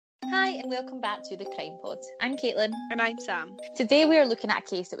Hi and welcome back to the Crime Pod. I'm Caitlin. And I'm Sam. Today we are looking at a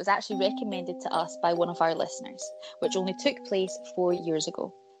case that was actually recommended to us by one of our listeners, which only took place 4 years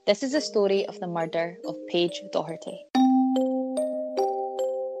ago. This is the story of the murder of Paige Doherty.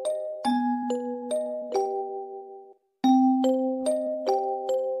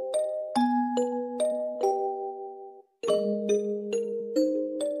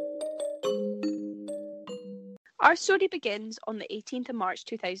 Our story begins on the 18th of March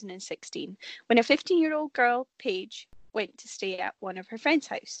 2016 when a 15-year-old girl, Paige, went to stay at one of her friend's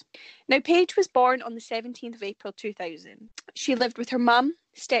house. Now, Paige was born on the 17th of April 2000. She lived with her mum,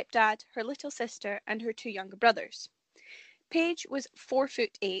 stepdad, her little sister, and her 2 younger brothers. Paige was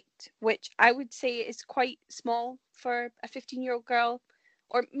 4'8", which I would say is quite small for a 15-year-old girl.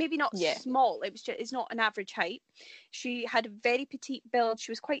 Or maybe not small, it's not an average height. She had a very petite build, she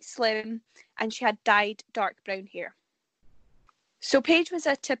was quite slim, and she had dyed dark brown hair. So Paige was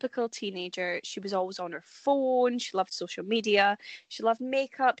a typical teenager. She was always on her phone, she loved social media, she loved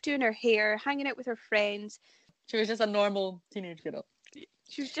makeup, doing her hair, hanging out with her friends. She was just a normal teenage girl.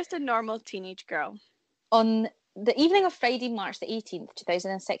 She was just a normal teenage girl. On the evening of Friday, March the 18th,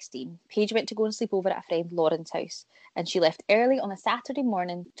 2016, Paige went to go and sleep over at a friend Lauren's house, and she left early on a Saturday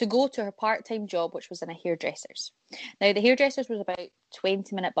morning to go to her part-time job, which was in a hairdresser's. Now, the hairdresser's was about a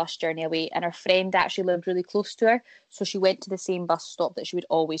 20-minute bus journey away, and her friend actually lived really close to her, so she went to the same bus stop that she would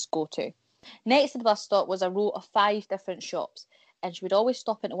always go to. Next to the bus stop was a row of 5 different shops, and she would always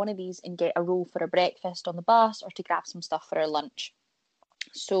stop into one of these and get a roll for her breakfast on the bus or to grab some stuff for her lunch.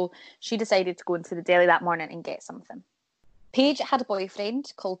 So she decided to go into the deli that morning and get something. Paige had a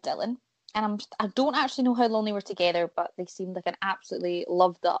boyfriend called Dylan, and I don't actually know how long they were together, but they seemed like an absolutely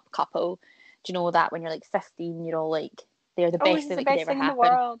loved up couple. Do you know that when you're like 15, you're all like, they're the best thing that could ever happen. In the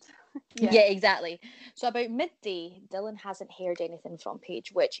world. Yeah, exactly. So about midday, Dylan hasn't heard anything from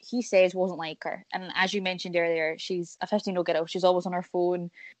Paige, which he says wasn't like her. And as you mentioned earlier, she's a 15-year-old girl. She's always on her phone.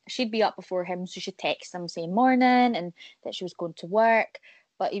 She'd be up before him, so she'd text him saying morning and that she was going to work.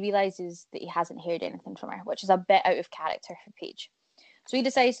 But he realises that he hasn't heard anything from her, which is a bit out of character for Paige. So he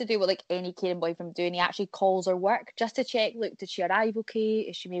decides to do what like any caring boyfriend would do, and he actually calls her work just to check, look, did she arrive okay?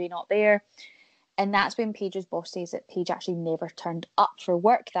 Is she maybe not there? And that's when Paige's boss says that Paige actually never turned up for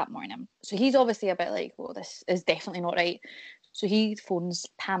work that morning. So he's obviously a bit like, well, this is definitely not right. So he phones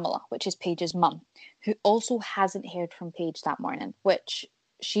Pamela, which is Paige's mum, who also hasn't heard from Paige that morning, which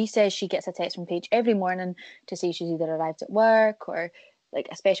she says she gets a text from Paige every morning to say she's either arrived at work or, like,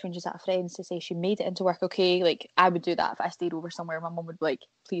 especially when she's at a friend's, to say she made it into work okay. Like, I would do that if I stayed over somewhere. My mum would be like,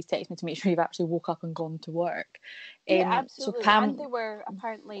 please text me to make sure you've actually woke up and gone to work. Yeah, absolutely. So and they were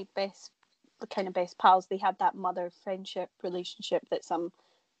apparently best pals. They had that mother friendship relationship that some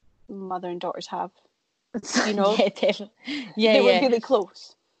mother and daughters have. You know? Yeah, definitely. Yeah, they were really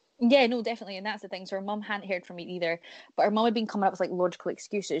close. Yeah, no, definitely. And that's the thing. So her mum hadn't heard from me either. But her mum had been coming up with like logical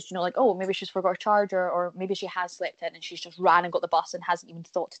excuses, you know, like, oh, maybe she's forgot her charger, or maybe she has slept in and she's just ran and got the bus and hasn't even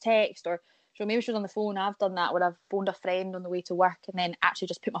thought to text, or so maybe she was on the phone. I've done that where I've phoned a friend on the way to work and then actually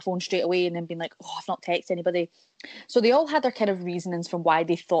just put my phone straight away and then been like, oh, I've not texted anybody. So they all had their kind of reasonings from why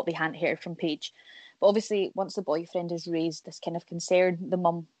they thought they hadn't heard from Paige. But obviously, once the boyfriend has raised this kind of concern, the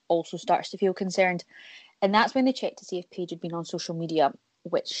mum also starts to feel concerned. And that's when they checked to see if Paige had been on social media,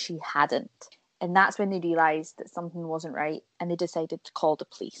 which she hadn't. And that's when they realised that something wasn't right and they decided to call the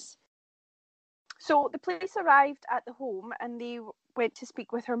police. So the police arrived at the home and they went to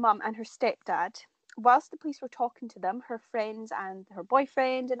speak with her mum and her stepdad. Whilst the police were talking to them, her friends and her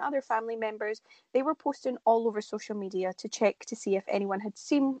boyfriend and other family members, they were posting all over social media to check to see if anyone had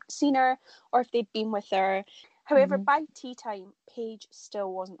seen her or if they'd been with her. However, by tea time, Paige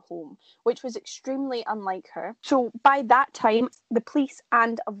still wasn't home, which was extremely unlike her. So by that time, the police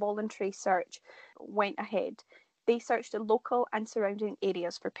and a voluntary search went ahead. They searched the local and surrounding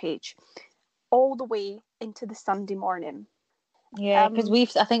areas for Paige, all the way into the Sunday morning. Yeah,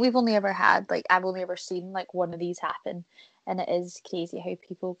 because I think we've only ever had, like, I've only ever seen like one of these happen, and it is crazy how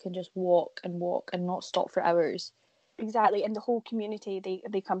people can just walk and not stop for hours. Exactly, and the whole community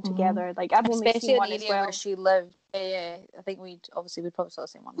they come together. Like, I've only seen one as well. Where she lived. Yeah, I think we probably saw the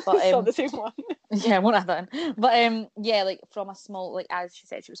same one. But saw the same one. Yeah, one of them. But yeah, like from a small, like as she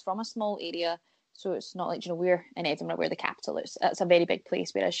said, she was from a small area, so it's not like, you know, we're in Edinburgh, we're the capital. It's a very big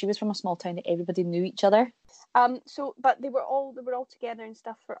place. Whereas she was from a small town that everybody knew each other. But they were all together and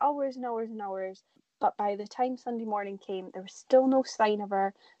stuff for hours and hours and hours. But by the time Sunday morning came, there was still no sign of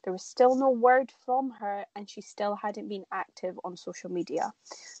her. There was still no word from her, and she still hadn't been active on social media.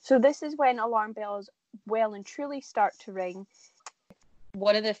 So this is when alarm bells well and truly start to ring.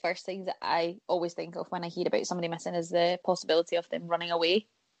 One of the first things that I always think of when I hear about somebody missing is the possibility of them running away.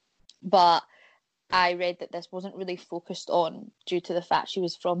 But I read that this wasn't really focused on due to the fact she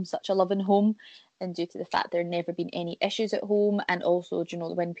was from such a loving home, and due to the fact there had never been any issues at home. And also, you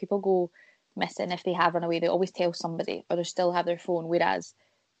know, when people go missing, if they have run away, they always tell somebody or they still have their phone. Whereas,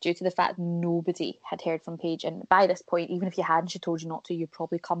 due to the fact nobody had heard from Paige, and by this point, even if you had and she told you not to, you'd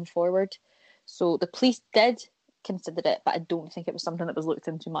probably come forward. So the police did consider it, but I don't think it was something that was looked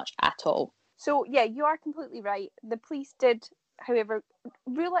into much at all. So, yeah, you are completely right. The police did, however,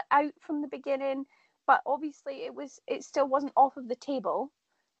 rule it out from the beginning, but obviously it still wasn't off of the table,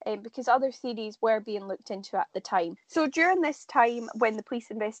 because other theories were being looked into at the time. So during this time, when the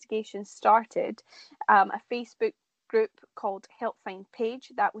police investigation started, a Facebook group called Help Find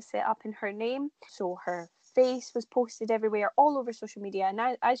Paige, that was set up in her name. So her face was posted everywhere, all over social media.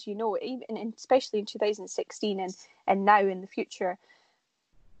 And as you know, even especially in 2016 and now in the future,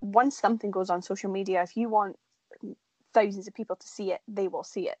 once something goes on social media, if you want thousands of people to see it, they will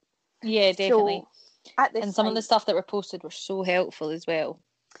see it. Yeah, definitely. So, at this and some time, of the stuff that were posted were so helpful as well.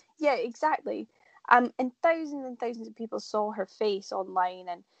 Yeah, exactly. And thousands of people saw her face online,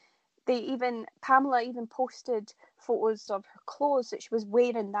 and Pamela even posted photos of her clothes that she was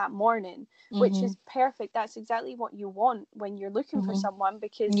wearing that morning, which is perfect. That's exactly what you want when you're looking for someone,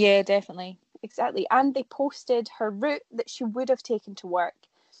 because yeah, definitely. Exactly. And they posted her route that she would have taken to work.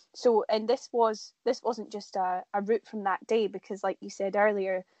 So, and this wasn't just a route from that day, because like you said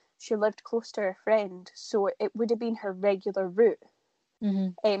earlier, she lived close to her friend, so it would have been her regular route.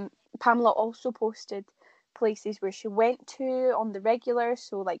 Pamela also posted places where she went to on the regular,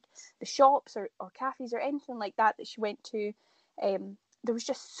 so like the shops or cafes or anything like that she went to. There was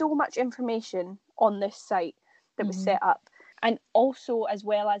just so much information on this site that was set up. And also, as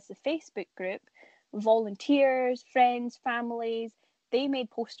well as the Facebook group, volunteers, friends, families, they made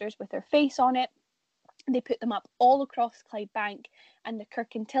posters with her face on it. They put them up all across Clydebank and the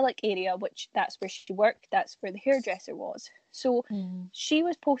Kirkintilloch area, which that's where she worked, that's where the hairdresser was. So she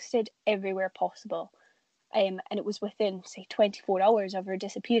was posted everywhere possible. And it was within, say, 24 hours of her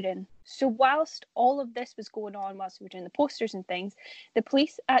disappearing. So whilst all of this was going on, whilst we were doing the posters and things, the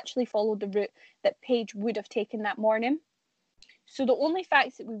police actually followed the route that Paige would have taken that morning. So the only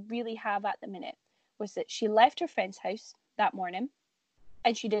facts that we really have at the minute was that she left her friend's house that morning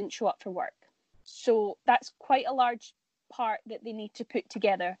and she didn't show up for work. So that's quite a large part that they need to put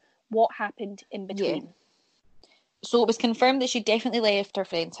together what happened in between. Yeah. So it was confirmed that she definitely left her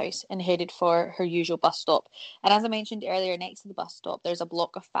friend's house and headed for her usual bus stop. And as I mentioned earlier, next to the bus stop, there's a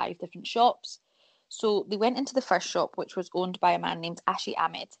block of 5 different shops. So they went into the first shop, which was owned by a man named Ashi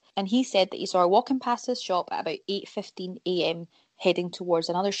Ahmed. And he said that he saw her walking past his shop at about 8:15 a.m, heading towards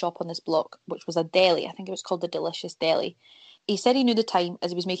another shop on this block, which was a deli. I think it was called the Delicious Deli. He said he knew the time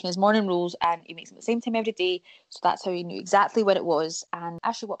as he was making his morning rolls, and he makes them at the same time every day. So that's how he knew exactly when it was. And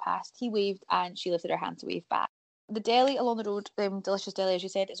as she walked past, he waved and she lifted her hand to wave back. The deli along the road, Delicious Deli, as you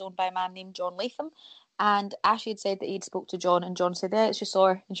said, is owned by a man named John Latham. And Ashley had said that he'd spoke to John, and John said, yeah, she saw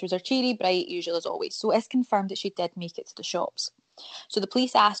her, and she was her cheery, bright, usual as always. So it's confirmed that she did make it to the shops. So the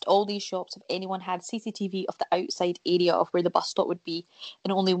police asked all these shops if anyone had CCTV of the outside area of where the bus stop would be,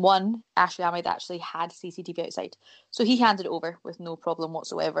 and only one, Ashley Ahmed, actually had CCTV outside. So he handed it over with no problem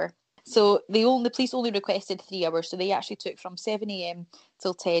whatsoever. So the police only requested 3 hours, so they actually took from 7 a.m.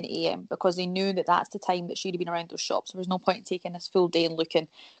 till 10 a.m. because they knew that that's the time that she'd have been around those shops. There was no point in taking this full day and looking,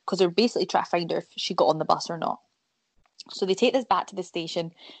 because they're basically trying to find her if she got on the bus or not. So they take this back to the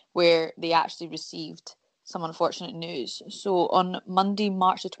station where they actually received some unfortunate news. So on Monday,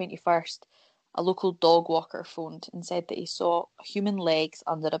 March the 21st, a local dog walker phoned and said that he saw human legs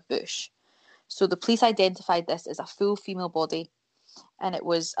under a bush. So the police identified this as a full female body, and it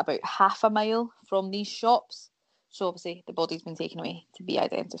was about half a mile from these shops. So obviously the body's been taken away to be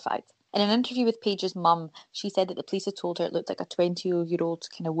identified. In an interview with Paige's mum, she said that the police had told her it looked like a 20-year-old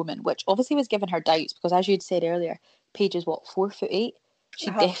kind of woman, which obviously was giving her doubts, because as you had said earlier, Paige is 4'8". She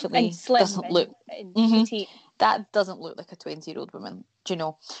definitely and slim doesn't look. and petite. That doesn't look like a 20-year-old woman, do you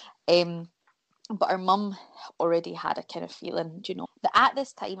know? But her mum already had a kind of feeling, do you know, that at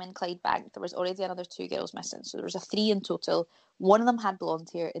this time in Clydebank there was already another 2 girls missing. So there was 3 in total. One of them had blonde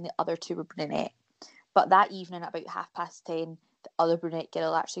hair and the other 2 were brunette. But that evening at about 10:30, the other brunette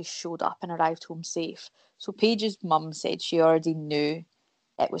girl actually showed up and arrived home safe. So Paige's mum said she already knew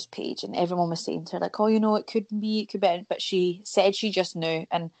it was Paige, and everyone was saying to her, like, oh, you know, it could be, but she said she just knew.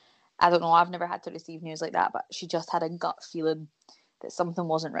 And I don't know, I've never had to receive news like that, but she just had a gut feeling that something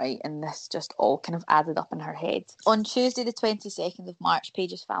wasn't right, and this just all kind of added up in her head. On Tuesday the 22nd of March,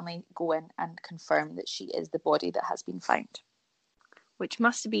 Paige's family go in and confirm that she is the body that has been found. Which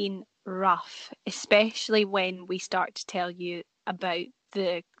must have been rough, especially when we start to tell you about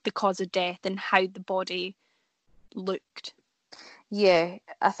the cause of death and how the body looked. Yeah,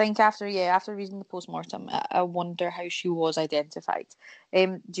 I think after reading the post-mortem, I wonder how she was identified.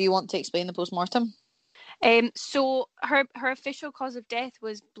 Do you want to explain the post-mortem? So her official cause of death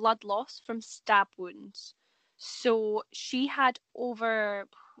was blood loss from stab wounds. So she had over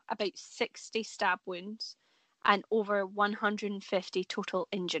about 60 stab wounds and over 150 total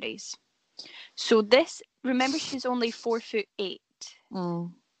injuries. So remember, she's only 4'8".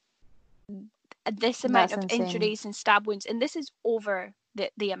 Mm. This amount That's of insane. injuries and stab wounds, and this is over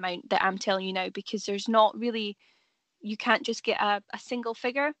the amount that I'm telling you now, because there's not really, you can't just get a single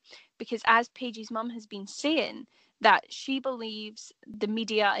figure, because as Paige's mum has been saying, that she believes the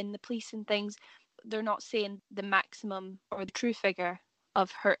media and the police and things, they're not saying the maximum or the true figure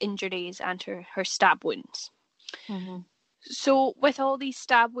of her injuries and her stab wounds. Mm-hmm. So with all these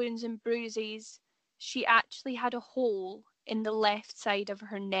stab wounds and bruises, she actually had a hole in the left side of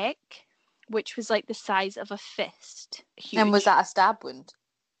her neck, which was like the size of a fist. Huge. And was that a stab wound?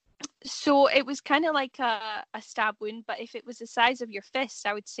 So it was kind of like a stab wound, but if it was the size of your fist,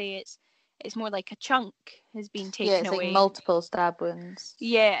 I would say it's more like a chunk has been taken away. Yeah, it's like multiple stab wounds.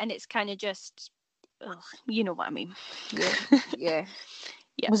 Yeah, and it's kind of just, you know what I mean. Yeah, yeah.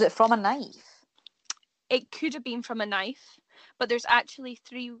 Yeah. Was it from a knife? It could have been from a knife, but there's actually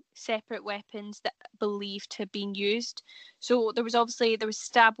 3 separate weapons that are believed to have been used. So there was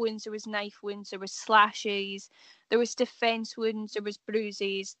stab wounds, there was knife wounds, there was slashes, there was defense wounds, there was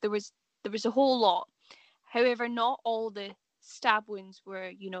bruises, there was a whole lot. However, not all the stab wounds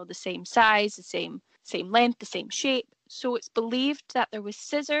were, the same size, the same length, the same shape. So it's believed that there was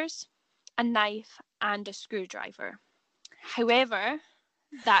scissors, a knife, and a screwdriver. However,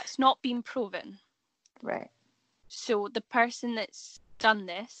 that's not been proven. Right. So the person that's done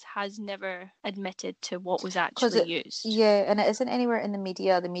this has never admitted to what was actually used. Yeah, and it isn't anywhere in the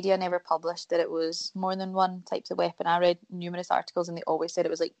media. The media never published that it was more than one type of weapon. I read numerous articles and they always said it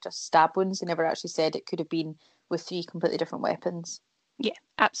was like just stab wounds. They never actually said it could have been with 3 completely different weapons. Yeah,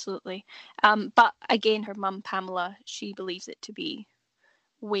 absolutely. But again, her mum, Pamela, she believes it to be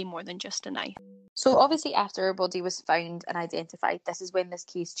way more than just a knife. So obviously after her body was found and identified, this is when this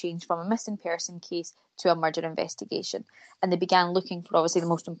case changed from a missing person case to a murder investigation. And they began looking for obviously the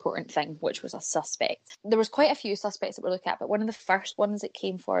most important thing, which was a suspect. There was quite a few suspects that were looked at, but one of the first ones that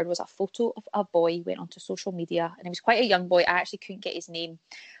came forward was a photo of a boy went onto social media, and he was quite a young boy. I actually couldn't get his name,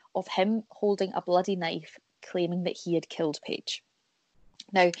 of him holding a bloody knife, claiming that he had killed Paige.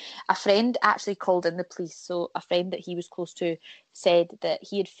 Now, a friend actually called in the police, so a friend that he was close to said that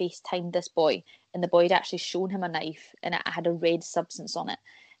he had FaceTimed this boy, and the boy had actually shown him a knife, and it had a red substance on it,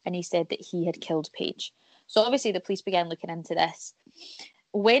 and he said that he had killed Paige. So obviously the police began looking into this.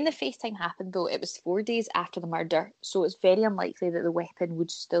 When the FaceTime happened, though, it was 4 days after the murder, so it's very unlikely that the weapon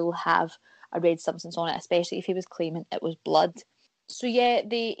would still have a red substance on it, especially if he was claiming it was blood. So yeah,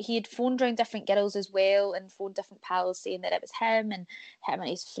 he had phoned around different girls as well, and phoned different pals saying that it was him and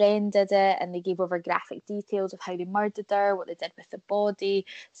his friend did it, and they gave over graphic details of how they murdered her, what they did with the body,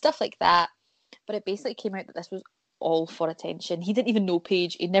 stuff like that. But it basically came out that this was all for attention. He didn't even know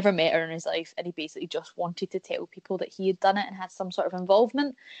Paige, he'd never met her in his life, and he basically just wanted to tell people that he had done it and had some sort of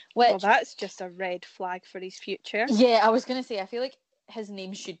involvement. Well, that's just a red flag for his future. Yeah, I was going to say, I feel like his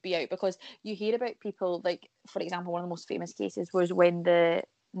name should be out, because you hear about people, like, for example, one of the most famous cases was when the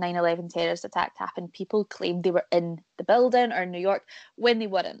 9/11 terrorist attack happened. People claimed they were in the building or in New York when they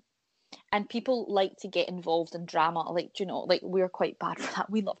weren't. And people like to get involved in drama. Like, like, we're quite bad for that.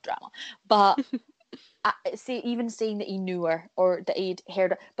 We love drama. But even saying that he knew her or that he'd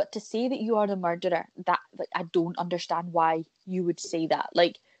heard her, but to say that you are the murderer, that, like, I don't understand why you would say that.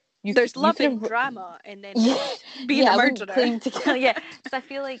 Like, there's love in drama, and then being a murderer. I wouldn't claim to kill. Yeah, because I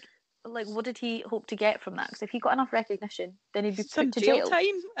feel like what did he hope to get from that? Because if he got enough recognition, then he'd be put to jail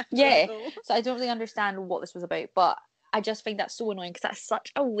time. Yeah, so I don't really understand what this was about, but I just find that so annoying, because that's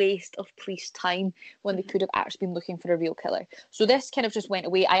such a waste of police time when they could have actually been looking for a real killer. So this kind of just went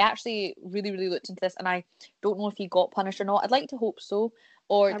away. I actually really, really looked into this, and I don't know if he got punished or not. I'd like to hope so,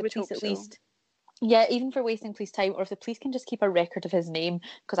 or the police at least. Yeah, even for wasting police time, or if the police can just keep a record of his name,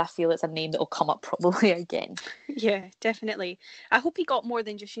 because I feel it's a name that will come up probably again. Yeah, definitely. I hope he got more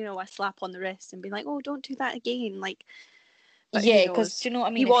than just, a slap on the wrist and be like, oh, don't do that again. Like, yeah, because do you know what I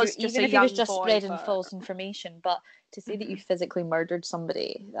mean? Even if he was just spreading false information, but to say that you physically murdered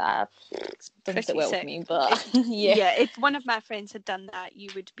somebody, that doesn't sit well with me. But yeah, if one of my friends had done that, you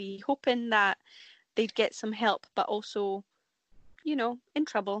would be hoping that they'd get some help, but also, in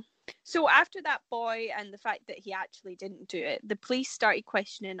trouble. So after that boy and the fact that he actually didn't do it, the police started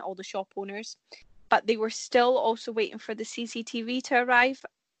questioning all the shop owners. but they were still also waiting for the CCTV to arrive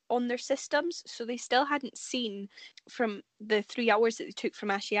on their systems, so they still hadn't seen from the 3 hours that they took from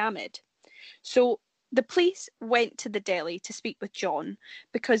Ashi Ahmed. So the police went to the deli to speak with John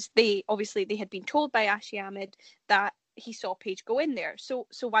because they had been told by Ashi Ahmed that he saw Paige go in there. So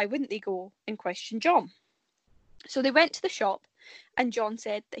why wouldn't they go and question John? So they went to the shop, and John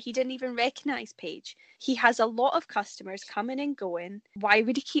said that he didn't even recognise Paige. He has a lot of customers coming and going. Why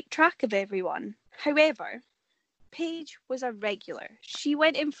would he keep track of everyone? However, Paige was a regular. She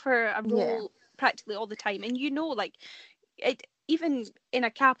went in for a role practically all the time. And even in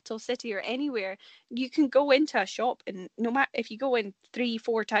a capital city or anywhere, you can go into a shop, and no matter if you go in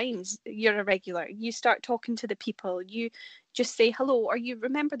 3-4 times, you're a regular. You start talking to the people. You just say hello, or you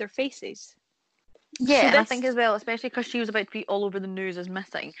remember their faces. Yeah, and I think as well, especially because she was about to be all over the news as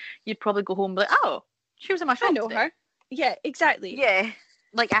missing, you'd probably go home and be like, oh, she was in my shop I know today. her. Yeah, exactly. Yeah,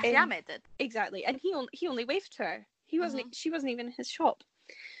 like Ashi Ahmed did. Exactly, and he only waved to her. She wasn't even in his shop.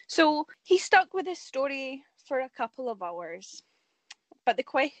 So he stuck with his story for a couple of hours, but the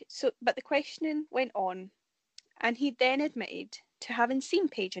questioning went on, and he then admitted to having seen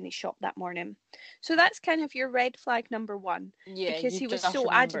Paige in his shop that morning. So that's kind of your red flag number one. Yeah, because he was so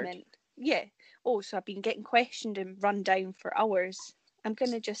remembered. adamant. Yeah. Oh, so I've been getting questioned and run down for hours. I'm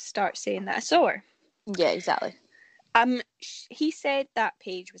going to just start saying that I saw her. Yeah, exactly. He said that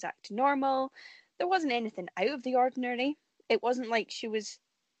Paige was acting normal. There wasn't anything out of the ordinary. It wasn't like she was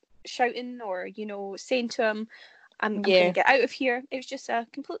shouting or, saying to him, I'm going to get out of here. It was just a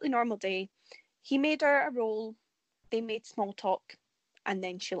completely normal day. He made her a roll. They made small talk, and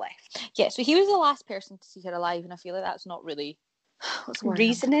then she left. Yeah, so he was the last person to see her alive, and I feel like that's not really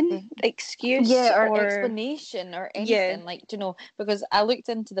reasoning, excuse, or explanation or anything. Yeah. Because I looked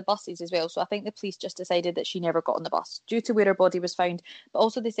into the buses as well, so I think the police just decided that she never got on the bus due to where her body was found, but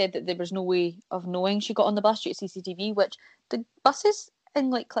also they said that there was no way of knowing she got on the bus due to CCTV, which the buses in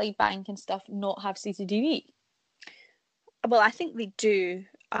like Clydebank and stuff not have CCTV. Well, I think they do.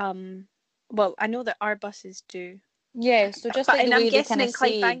 Well, I know that our buses do. Yeah, so just and I'm guessing in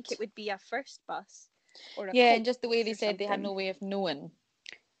Clydebank it would be a first bus. And just the way they said they had no way of knowing.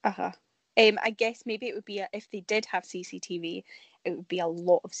 I guess maybe it would be if they did have CCTV, it would be a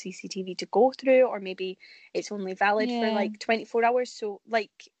lot of CCTV to go through, or maybe it's only valid for like 24 hours. So like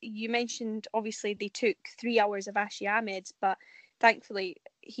you mentioned, obviously they took 3 hours of Ashi Ahmed's, but thankfully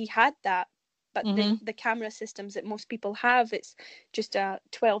he had that. But the camera systems that most people have, it's just a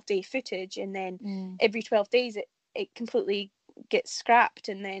 12-day footage, and then every 12 days it completely gets scrapped,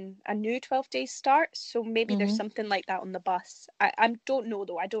 and then a new 12 days starts. So maybe there's something like that on the bus. I don't know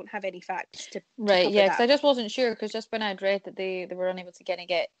though. I don't have any facts to because I just wasn't sure, because just when I'd read that they were unable to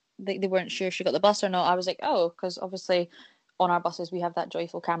get they weren't sure if she got the bus or not, I was like, oh, because obviously on our buses we have that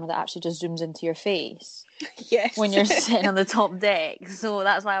joyful camera that actually just zooms into your face when you're sitting on the top deck. So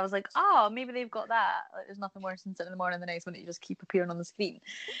that's why I was like, oh, maybe they've got that. Like, there's nothing worse than sitting in the morning and the next minute you just keep appearing on the screen.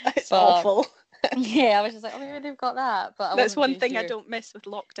 It's awful. Yeah, I was just like, oh, maybe they've got that. But that's one thing I don't miss with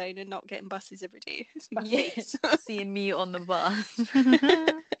lockdown and not getting buses every day. It's my face. Seeing me on the bus.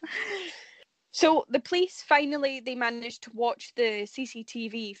 So the police finally, they managed to watch the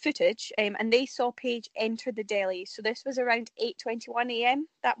CCTV footage, and they saw Paige enter the deli. So this was around 8:21 a.m.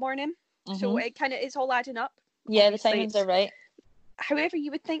 that morning. So it kind of is all adding up. Yeah, obviously, the timings are right. However,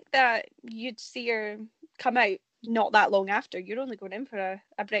 you would think that you'd see her come out not that long after. You're only going in for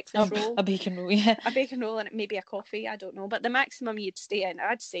a breakfast roll. A bacon roll, yeah. A bacon roll and maybe a coffee, I don't know. But the maximum you'd stay in,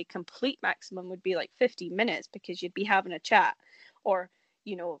 I'd say complete maximum would be like 15 minutes, because you'd be having a chat, or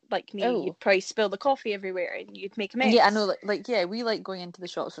like me, you'd probably spill the coffee everywhere and you'd make a mess. Yeah, I know, we like going into the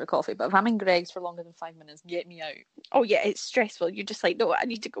shops for a coffee, but if I'm in Greg's for longer than 5 minutes, get me out. Oh yeah, it's stressful. You're just like, no, I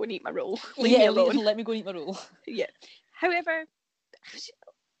need to go and eat my roll. Leave me alone. Let me go and eat my roll. Yeah. However,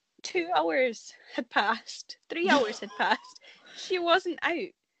 2 hours had passed. 3 hours had passed. She wasn't out.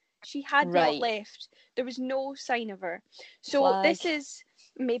 She had not left. There was no sign of her. So this is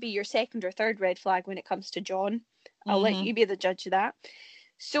maybe your second or third red flag when it comes to John. I'll let you be the judge of that.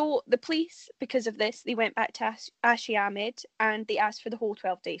 So the police, because of this, they went back to Ashi Ahmed and they asked for the whole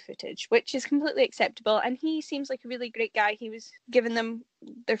 12-day footage, which is completely acceptable. And he seems like a really great guy. He was giving them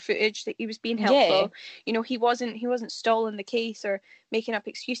their footage, that he was being helpful. Yeah. He wasn't stalling the case or making up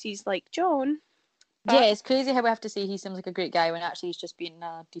excuses like John. Yeah, it's crazy how we have to say he seems like a great guy when actually he's just being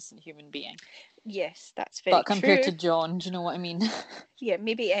a decent human being. Yes, that's very true. But compared to John, do you know what I mean? Yeah,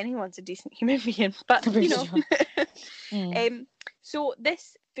 maybe anyone's a decent human being, but compared to John. So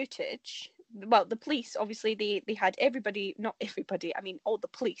this footage well, the police, obviously, they had everybody, not everybody, I mean, all the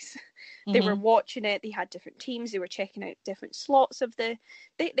police. They were Mm-hmm. watching it. They had different teams. They were checking out different slots of the.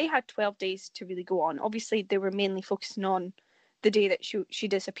 They had 12 days to really go on. Obviously, they were mainly focusing on the day that she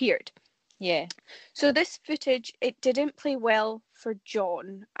disappeared. Yeah. So this footage, it didn't play well for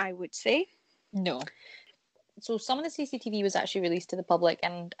John, I would say. No. So some of the CCTV was actually released to the public,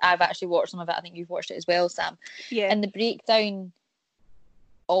 and I've actually watched some of it. I think you've watched it as well, Sam. Yeah. And the breakdown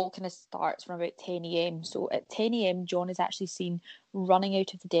all kind of starts from about 10 a.m. So at 10 a.m., John is actually seen running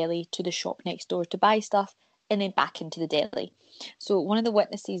out of the deli to the shop next door to buy stuff and then back into the deli. So one of the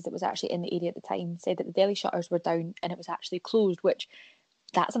witnesses that was actually in the area at the time said that the deli shutters were down and it was actually closed, which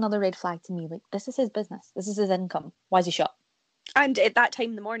that's another red flag to me. Like, this is his business. This is his income. Why is he shut? And at that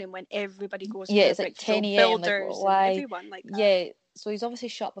time in the morning when everybody goes Yeah, for it's like breakfast, 10 a.m. builders Like, why? and everyone like that. Yeah, so he's obviously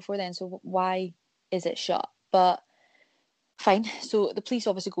shut before then. So why is it shut? But fine. So the police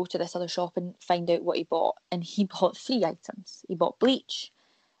obviously go to this other shop and find out what he bought. And he bought 3 items. He bought bleach,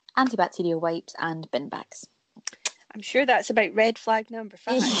 antibacterial wipes, and bin bags. I'm sure that's about red flag number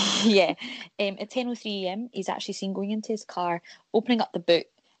 5. Yeah. At 10:03 a.m., he's actually seen going into his car, opening up the boot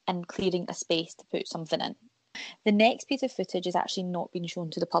and clearing a space to put something in. The next piece of footage is actually not being shown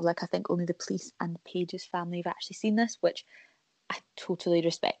to the public. I think only the police and Paige's family have actually seen this, which I totally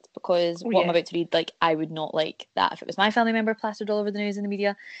respect, because what I'm about to read, like, I would not like that if it was my family member plastered all over the news and the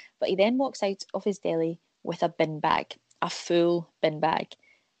media. But he then walks out of his deli with a bin bag, a full bin bag,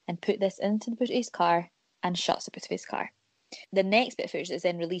 and put this into the boot of his car and shuts the boot of his car. The next bit of footage that's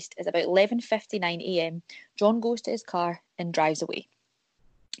then released is about 11:59 a.m. John goes to his car and drives away.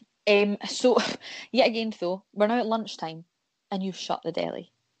 So, yet again, though, we're now at lunchtime and you've shut the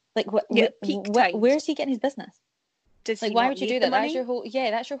deli. Like, where's he getting his business? Does like, why would you do that? That's your whole,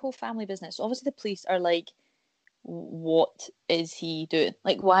 that's your whole family business. So obviously the police are like, what is he doing?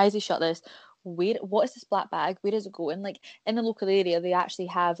 Like, why is he shut this? What is this black bag? Where is it going? Like, in the local area, they actually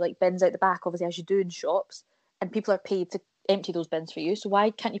have like bins out the back, obviously, as you do in shops, and people are paid to empty those bins for you. So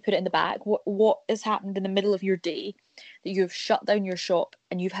why can't you put it in the back? What has happened in the middle of your day that you've shut down your shop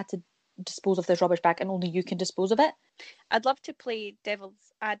and you've had to dispose of this rubbish bag and only you can dispose of it? I'd love to play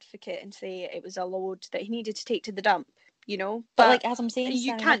devil's advocate and say it was a load that he needed to take to the dump, you know. But like, as I'm saying,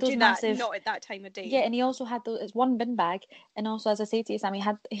 you Sam, can't do that. Not at that time of day. Yeah, and he also had it's one bin bag, and also, as I say to you, Sam, he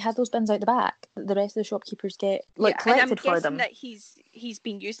had those bins out the back that the rest of the shopkeepers get collected for them. And I'm guessing that he's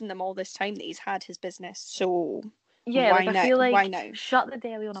been using them all this time that he's had his business. So yeah, why I feel like, why now? Shut the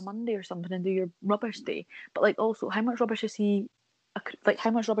deli on a Monday or something and do your rubbish day. But like, also, how much rubbish is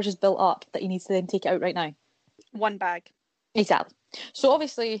how much rubbish is built up that he needs to then take it out right now? One bag. Exactly. So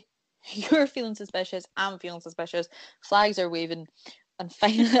obviously, you're feeling suspicious. I'm feeling suspicious. Flags are waving. And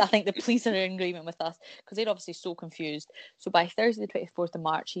finally, I think the police are in agreement with us because they're obviously so confused. So by Thursday, the 24th of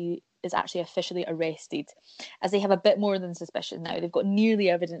March, he is actually officially arrested, as they have a bit more than suspicion now. They've got nearly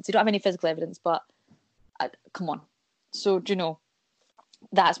evidence. They don't have any physical evidence, but come on. So, do you know,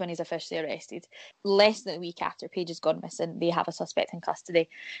 that's when he's officially arrested. Less than a week after Paige has gone missing, they have a suspect in custody.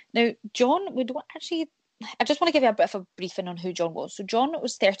 Now, John, we don't actually... I just want to give you a bit of a briefing on who John was. So John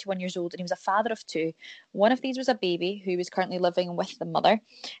was 31 years old and he was a father of 2. One of these was a baby who was currently living with the mother.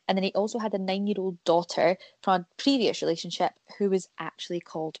 And then he also had a 9-year-old daughter from a previous relationship who was actually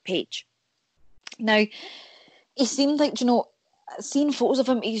called Paige. Now, he seemed like, you know, seeing photos of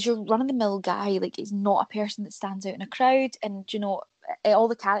him, he's your run-of-the-mill guy. Like, he's not a person that stands out in a crowd. And, you know, all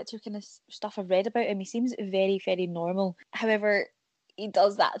the character kind of stuff I've read about him, he seems very, very normal. However, he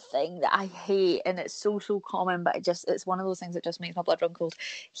does that thing that I hate, and it's so common, but it's one of those things that just makes my blood run cold.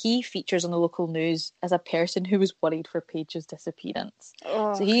 He features on the local news as a person who was worried for Paige's disappearance.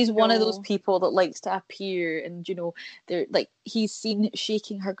 So he's one of those people that likes to appear, and, you know, they're like, he's seen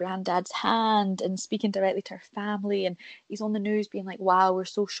shaking her granddad's hand and speaking directly to her family, and he's on the news being like, wow, we're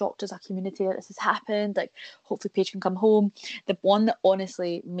so shocked as a community that this has happened, like, hopefully Paige can come home. The one that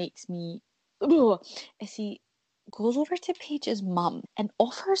honestly makes me is he goes over to Paige's mum and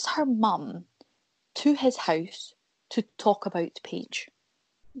offers her mum to his house to talk about Paige.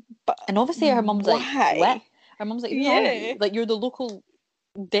 And obviously her mum's like, what? Her mum's like, who are you? Like, you're the local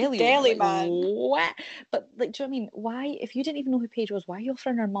deli man. Like, what? But, like, do you know what I mean? Why, if you didn't even know who Paige was, why are you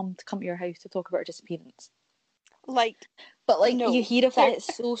offering her mum to come to your house to talk about her disappearance? Like, but like, no. You hear of that,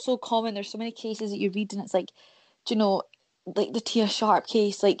 it's so common. There's so many cases that you read and it's like, do you know, like the Tia Sharp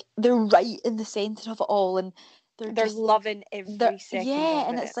case, like, they're right in the centre of it all, and they're just loving every second of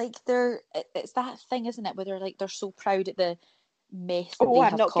and it. it's like it's that thing, isn't it, where they're so proud at the mess that they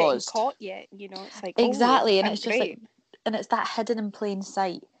have not caused. getting caught yet, you know. It's like, exactly, and I'm it's just great. like, and it's that hidden in plain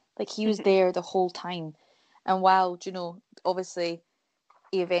sight. Like, he was there the whole time, and while, you know, obviously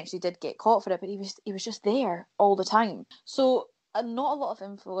he eventually did get caught for it, but he was just there all the time. So not a lot of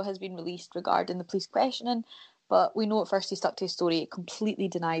info has been released regarding the police questioning, but we know at first he stuck to his story, completely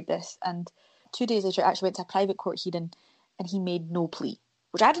denied this, and 2 days later actually went to a private court hearing, and he made no plea,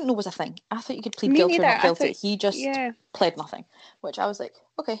 which I didn't know was a thing. I thought you could plead Me guilty or neither. not guilty. I thought, He just yeah. pled nothing, which I was like,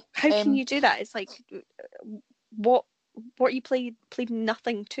 okay. How can you do that? It's like, what you pleading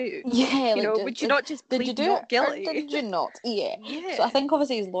nothing to? Yeah, You know, would you not just plead did you do not it guilty? or did you not? Yeah. Yeah. So I think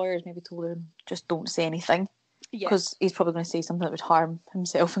obviously his lawyers maybe told him just don't say anything. Yeah. Because he's probably going to say something that would harm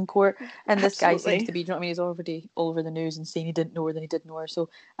himself in court. And this guy Absolutely. seems to be, do you know what I mean? He's already all over the news and saying he didn't know her, then he did know her. So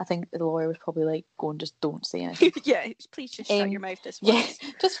I think the lawyer was probably like, go and just don't say anything. Yeah, please just shut your mouth this once.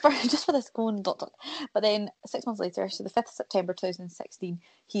 Yeah, just for this, go and dot. But then 6 months later, so the 5th of September 2016,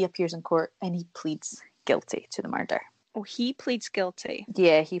 he appears in court and he pleads guilty to the murder. Oh, he pleads guilty.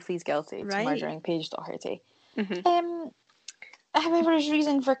 Yeah, he pleads guilty Right. to murdering Paige Doherty. Mm-hmm. However, his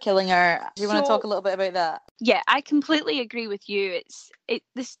reason for killing her. Do you want to talk a little bit about that? Yeah, I completely agree with you.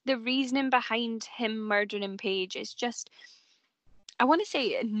 The reasoning behind him murdering Paige is just, I want to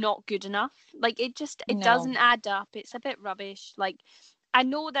say, not good enough. Like, it doesn't add up. It's a bit rubbish. Like, I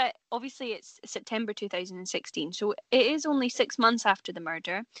know that obviously it's September 2016, so it is only 6 months after the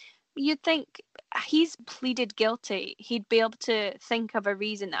murder. You'd think he's pleaded guilty, he'd be able to think of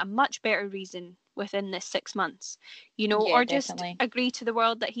a much better reason within this 6 months, you know, Yeah, or definitely. just agree to the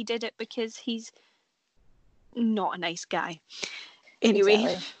world that he did it because he's not a nice guy. Anyway,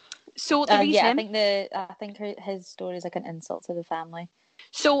 exactly. So the reason, I think his story is like an insult to the family.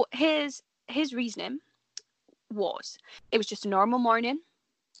 So his reasoning was, it was just a normal morning.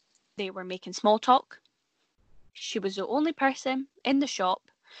 They were making small talk. She was the only person in the shop.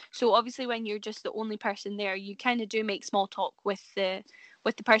 So obviously when you're just the only person there, you kind of do make small talk with the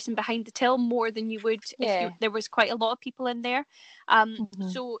person behind the till more than you would if there was quite a lot of people in there.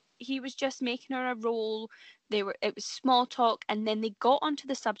 So he was just making her a roll. It was small talk, and then they got onto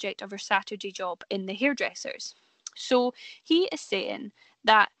the subject of her Saturday job in the hairdressers. So he is saying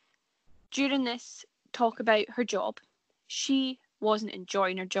that during this talk about her job, she wasn't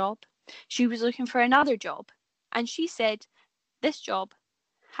enjoying her job. She was looking for another job, and she said this job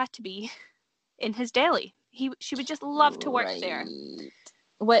had to be in his deli. She would just love to work there.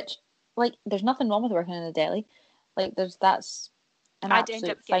 Which, like, there's nothing wrong with working in a deli. Like, that's an I'd end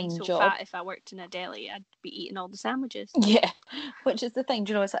up getting fine so job. fat if I worked in a deli. I'd be eating all the sandwiches. Yeah, which is the thing.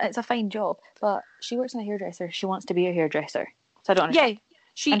 Do you know, it's a fine job, but she works in a hairdresser. She wants to be a hairdresser, so I don't understand.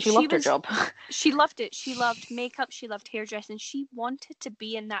 Yeah, she loved her job. She loved it. She loved makeup. She loved hairdressing. She wanted to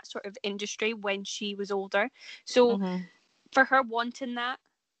be in that sort of industry when she was older. So for her wanting that,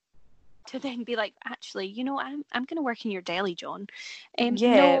 to then be like, actually, you know, I'm going to work in your deli, John.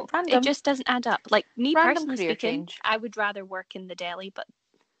 No, it just doesn't add up. Like, me personally speaking, I would rather work in the deli, but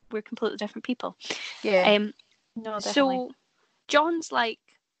we're completely different people. Yeah. No, definitely. So John's like,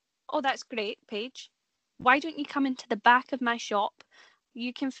 oh, that's great, Paige. Why don't you come into the back of my shop?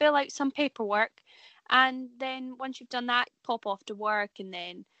 You can fill out some paperwork, and then once you've done that, pop off to work, and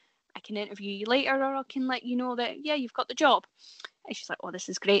then I can interview you later, or I can let you know that, yeah, you've got the job. And she's like, oh, this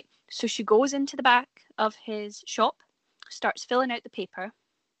is great. So she goes into the back of his shop, starts filling out the paper.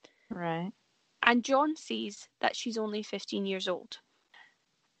 Right. And John sees that she's only 15 years old.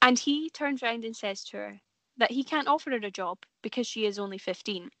 And he turns around and says to her that he can't offer her a job because she is only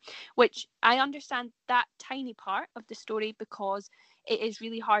 15, which I understand that tiny part of the story because it is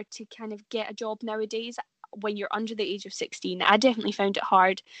really hard to kind of get a job nowadays when you're under the age of 16. I definitely found it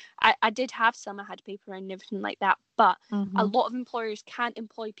hard. I did have some, I had paper and everything like that, but a lot of employers can't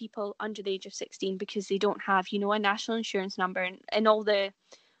employ people under the age of 16 because they don't have, you know, a national insurance number and all the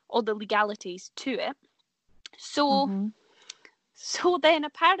legalities to it. So then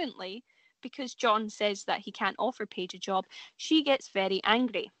apparently, because John says that he can't offer Paige a job, she gets very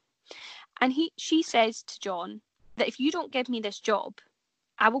angry. And she says to John that if you don't give me this job,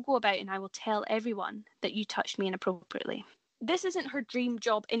 I will go about and I will tell everyone that you touched me inappropriately. This isn't her dream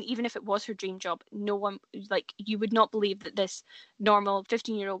job, and even if it was her dream job, no one, like, you would not believe that this normal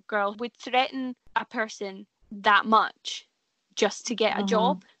 15-year-old girl would threaten a person that much just to get a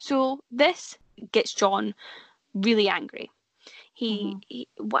job. So this gets John really angry.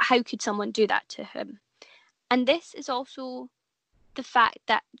 How could someone do that to him? And this is also the fact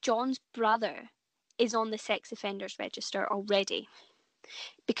that John's brother is on the sex offenders register already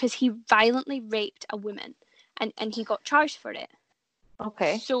because he violently raped a woman and he got charged for it.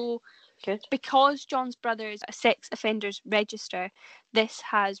 Okay. So good. Because John's brother is a sex offenders register, this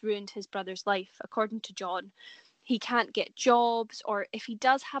has ruined his brother's life, according to John. he can't get jobs, or if he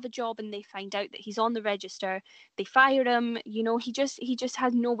does have a job and they find out that he's on the register, they fire him. You know, he just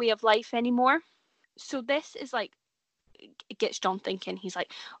has no way of life anymore. So this is like, it gets John thinking. He's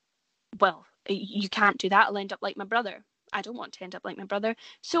like, well, you can't do that. I'll end up like my brother. I don't want to end up like my brother.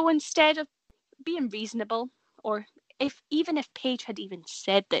 So instead of being reasonable, or even if Paige had even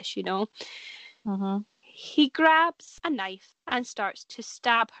said this, you know, he grabs a knife and starts to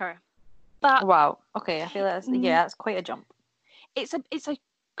stab her. But wow, okay, I feel that's quite a jump. It's a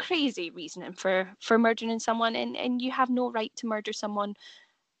crazy reasoning for murdering someone, and you have no right to murder someone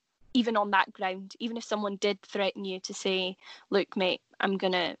even on that ground. Even if someone did threaten you to say, look mate, I'm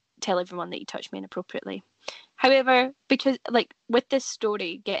gonna tell everyone that you touched me inappropriately. However, because like with this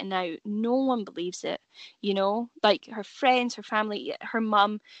story getting out, no one believes it, you know, like her friends, her family, her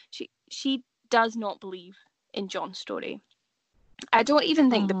mum, she does not believe in John's story. I don't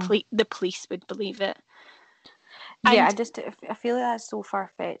even think the police would believe it. Yeah, I feel like that's so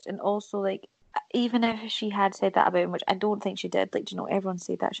far-fetched. And also, like, even if she had said that about him, which I don't think she did, like, you know, everyone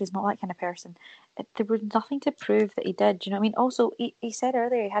said that, she's not that kind of person. There was nothing to prove that he did, do you know what I mean? Also, he said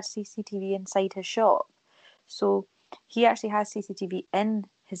earlier he had CCTV inside his shop. So he actually has CCTV in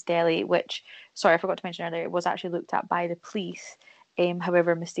his deli, which, sorry, I forgot to mention earlier, it was actually looked at by the police.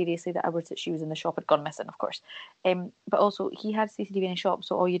 However, mysteriously, the hours that she was in the shop had gone missing, of course. But also, he had CCTV in his shop,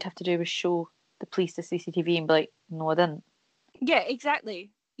 so all you'd have to do was show the police the CCTV and be like, no, I didn't. Yeah, exactly.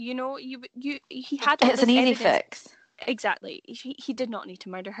 You know, he had all It's this an easy evidence. fix. Exactly. He did not need to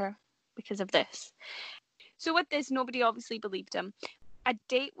murder her because of this. So with this, nobody obviously believed him. A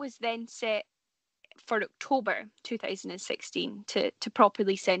date was then set for October 2016 to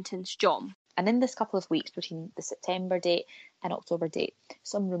properly sentence John. And in this couple of weeks between the September date and October date,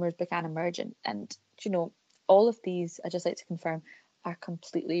 some rumours began emerging. And, you know, all of these, I just like to confirm, are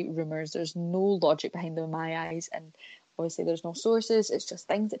completely rumours. There's no logic behind them in my eyes. And obviously there's no sources. It's just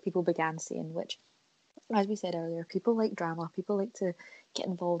things that people began saying, which, as we said earlier, people like drama. People like to get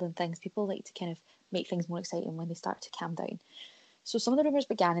involved in things. People like to kind of make things more exciting when they start to calm down. So some of the rumours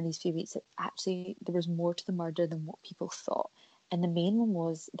began in these few weeks that actually there was more to the murder than what people thought. And the main one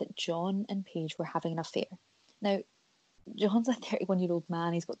was that John and Paige were having an affair. Now, John's a 31-year-old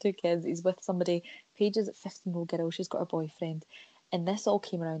man. He's got 2 kids. He's with somebody. Paige is a 15-year-old girl. She's got a boyfriend. And this all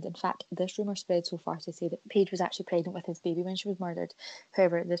came around. In fact, this rumour spread so far to say that Paige was actually pregnant with his baby when she was murdered.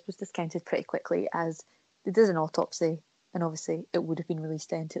 However, this was discounted pretty quickly as they did an autopsy. And obviously, it would have been released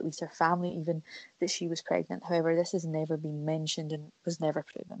then to at least her family even that she was pregnant. However, this has never been mentioned and was never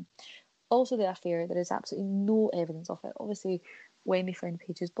proven. Also, the affair, there is absolutely no evidence of it. Obviously, when they found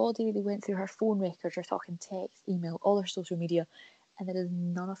Paige's body, they went through her phone records, her talking text, email, all her social media, and there is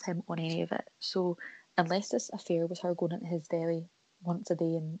none of him on any of it. So, unless this affair was her going into his deli once a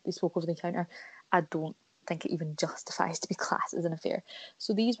day and they spoke over the counter, I don't think it even justifies to be classed as an affair.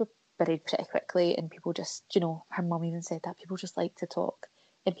 So, these were buried pretty quickly, and people just, you know, her mum even said that people just like to talk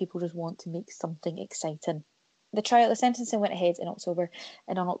and people just want to make something exciting. The sentencing went ahead in October,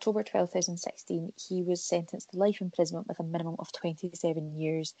 and on October 12, 2016, he was sentenced to life imprisonment with a minimum of 27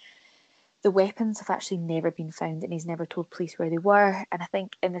 years. The weapons have actually never been found, and he's never told police where they were. And I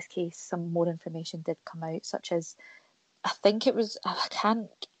think in this case, some more information did come out, such as,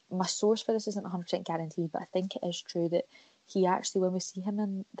 my source for this isn't 100% guaranteed, but I think it is true that he actually, when we see him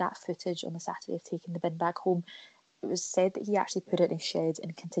in that footage on the Saturday of taking the bin back home, it was said that he actually put it in his shed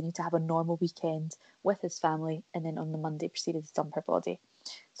and continued to have a normal weekend with his family, and then on the Monday proceeded to dump her body.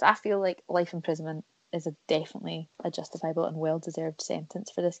 So I feel like life imprisonment is definitely a justifiable and well-deserved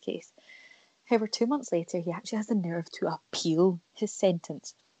sentence for this case. However, 2 months later, he actually has the nerve to appeal his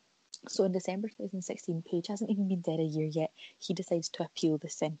sentence. So in December 2016, Paige hasn't even been dead a year yet. He decides to appeal the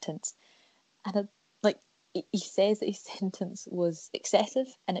sentence. And he says that his sentence was excessive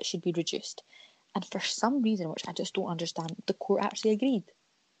and it should be reduced. And for some reason, which I just don't understand, the court actually agreed.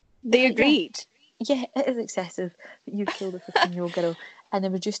 They agreed? Yeah, it is excessive that you've killed a 15-year-old girl, and they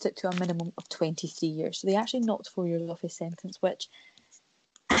reduced it to a minimum of 23 years. So they actually knocked 4 years off his sentence, which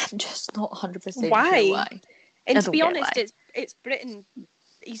I'm just not 100% sure why. And to be honest, it's Britain.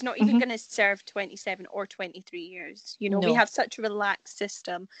 He's not even going to serve 27 or 23 years. You know, we have such a relaxed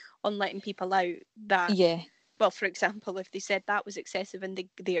system on letting people out that... Yeah. Well, for example, if they said that was excessive and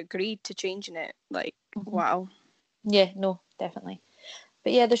they agreed to changing it, like, wow. Yeah, no, definitely.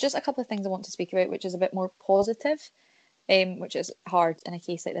 But yeah, there's just a couple of things I want to speak about, which is a bit more positive, which is hard in a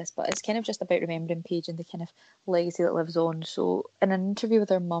case like this, but it's kind of just about remembering Paige and the kind of legacy that lives on. So in an interview with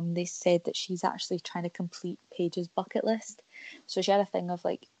her mum, they said that she's actually trying to complete Paige's bucket list. So she had a thing of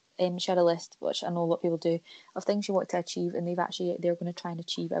like, she had a list, which I know a lot of people do, of things she wanted to achieve, and they're going to try and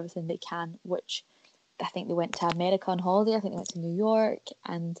achieve everything they can, which I think they went to America on holiday. I think they went to New York,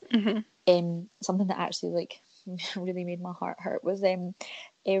 and something that actually like really made my heart hurt was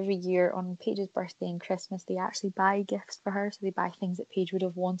every year on Paige's birthday and Christmas they actually buy gifts for her. So they buy things that Paige would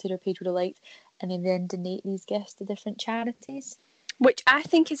have wanted or Paige would have liked, and they then donate these gifts to different charities. Which I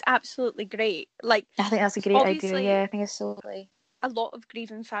think is absolutely great. Like, I think that's a great idea. Yeah, I think it's so like a lot of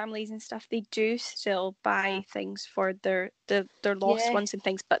grieving families and stuff, they do still buy things for their lost ones and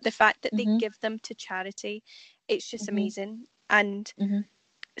things, but the fact that they give them to charity, it's just amazing. And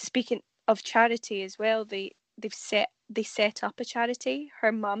speaking of charity as well, they set up a charity.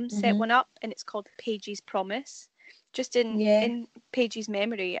 Her mum set one up, and it's called Paige's Promise, just in Paige's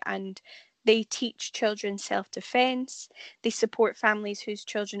memory. And they teach children self-defense. They support families whose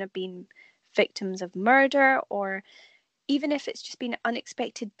children have been victims of murder, or even if it's just been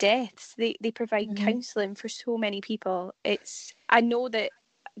unexpected deaths. They provide counselling for so many people. I know that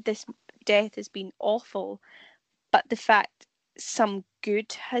this death has been awful, but the fact some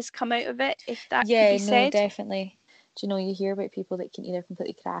good has come out of it, if that could be said. Definitely. Do you know, you hear about people that can either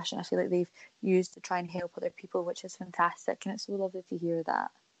completely crash, and I feel like they've used to try and help other people, which is fantastic, and it's so lovely to hear that.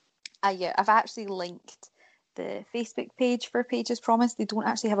 I've actually linked the Facebook page for Paige's Promise. They don't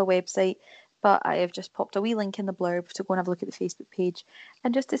actually have a website, but I have just popped a wee link in the blurb to go and have a look at the Facebook page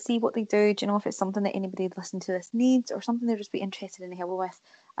and just to see what they do. Do you know, if it's something that anybody listening to this needs or something they'll just be interested in help with?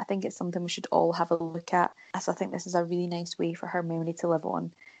 I think it's something we should all have a look at. So I think this is a really nice way for her memory to live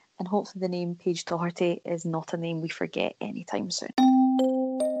on. And hopefully the name Paige Doherty is not a name we forget anytime soon.